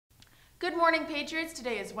Good morning, Patriots.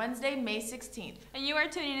 Today is Wednesday, May 16th. And you are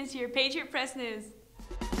tuning into your Patriot Press News.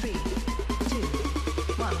 3, 2,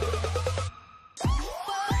 1.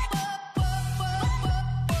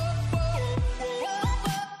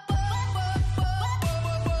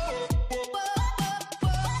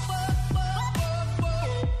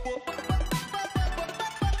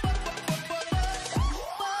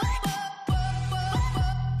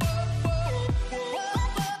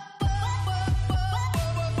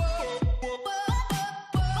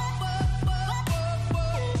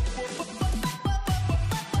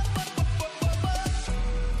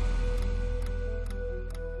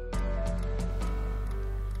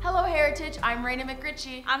 Hello, Heritage. I'm Raina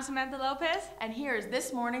McRitchie. I'm Samantha Lopez. And here is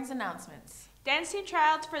this morning's announcements. Dance team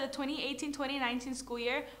tryouts for the 2018-2019 school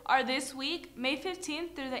year are this week, May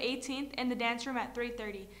 15th through the 18th, in the dance room at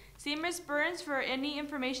 3:30. See Ms. Burns for any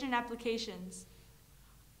information and applications.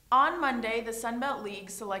 On Monday, the Sunbelt League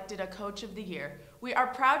selected a Coach of the Year. We are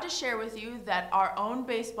proud to share with you that our own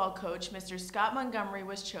baseball coach, Mr. Scott Montgomery,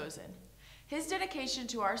 was chosen. His dedication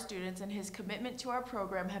to our students and his commitment to our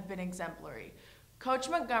program have been exemplary. Coach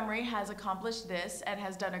Montgomery has accomplished this and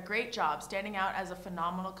has done a great job, standing out as a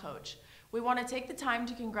phenomenal coach. We want to take the time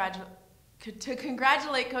to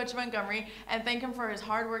congratulate Coach Montgomery and thank him for his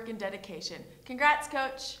hard work and dedication. Congrats,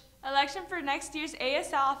 Coach! Election for next year's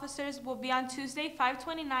ASL officers will be on Tuesday,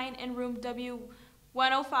 5/29 in room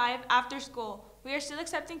W105 after school. We are still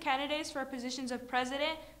accepting candidates for positions of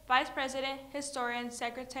president, vice president, historian,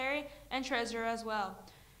 secretary, and treasurer as well.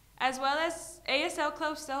 As ASL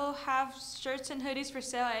clubs still have shirts and hoodies for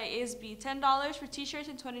sale at ASB, $10 for t-shirts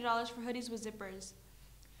and $20 for hoodies with zippers.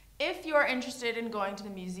 If you are interested in going to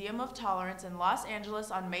the Museum of Tolerance in Los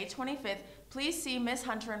Angeles on May 25th, please see Miss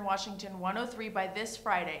Hunter in Washington 103 by this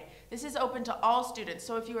Friday. This is open to all students,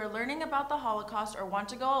 so if you are learning about the Holocaust or want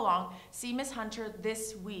to go along, see Miss Hunter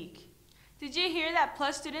this week. Did you hear that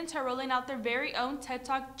Plus students are rolling out their very own TED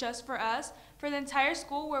Talk just for us for the entire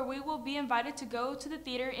school, where we will be invited to go to the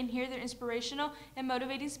theater and hear their inspirational and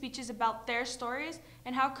motivating speeches about their stories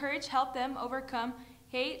and how courage helped them overcome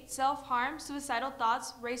hate, self-harm, suicidal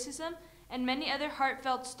thoughts, racism, and many other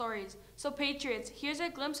heartfelt stories. So Patriots, here's a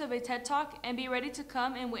glimpse of a TED Talk, and be ready to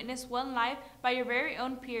come and witness one live by your very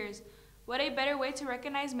own peers. What a better way to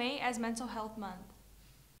recognize May as Mental Health Month.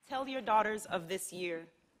 Tell your daughters of this year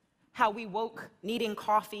how we woke needing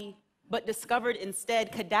coffee, but discovered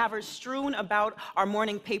instead cadavers strewn about our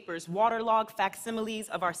morning papers, waterlogged facsimiles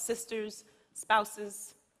of our sisters,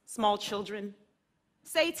 spouses, small children.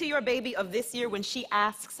 Say to your baby of this year when she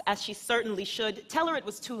asks, as she certainly should, tell her it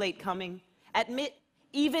was too late coming. Admit,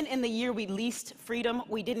 even in the year we leased freedom,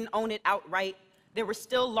 we didn't own it outright. There were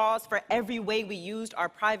still laws for every way we used our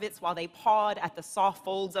privates while they pawed at the soft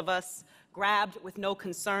folds of us, grabbed with no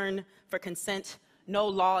concern for consent, no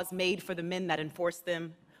laws made for the men that enforced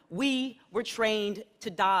them. We were trained to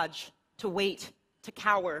dodge, to wait, to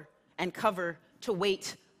cower and cover, to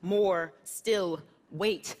wait more, still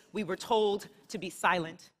wait. We were told to be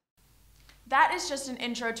silent. That is just an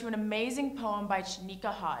intro to an amazing poem by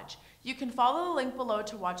Shanika Hodge. You can follow the link below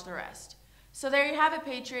to watch the rest. So there you have it,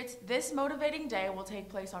 Patriots. This motivating day will take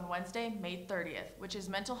place on Wednesday, May 30th, which is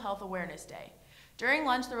Mental Health Awareness Day. During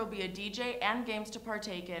lunch, there will be a DJ and games to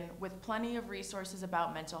partake in with plenty of resources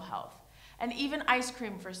about mental health, and even ice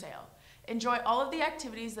cream for sale. Enjoy all of the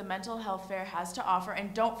activities the Mental Health Fair has to offer,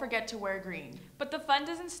 and don't forget to wear green. But the fun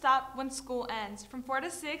doesn't stop when school ends. From 4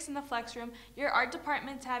 to 6 in the Flex Room, your art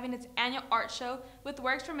department is having its annual art show with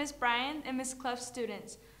works from Miss Bryan and Miss Clough's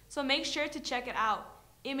students. So make sure to check it out.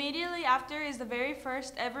 Immediately after is the very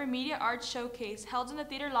first ever Media Arts Showcase held in the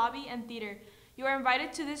theater lobby and theater. You are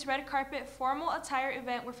invited to this red carpet formal attire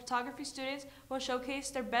event where photography students will showcase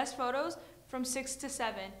their best photos from 6 to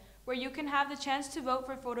 7, where you can have the chance to vote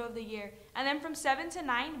for Photo of the Year. And then from 7 to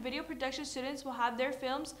 9, video production students will have their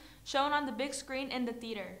films shown on the big screen in the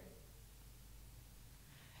theater.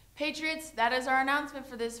 Patriots, that is our announcement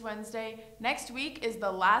for this Wednesday. Next week is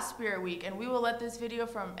the last Spirit Week, and we will let this video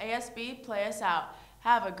from ASB play us out.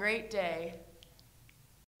 Have a great day.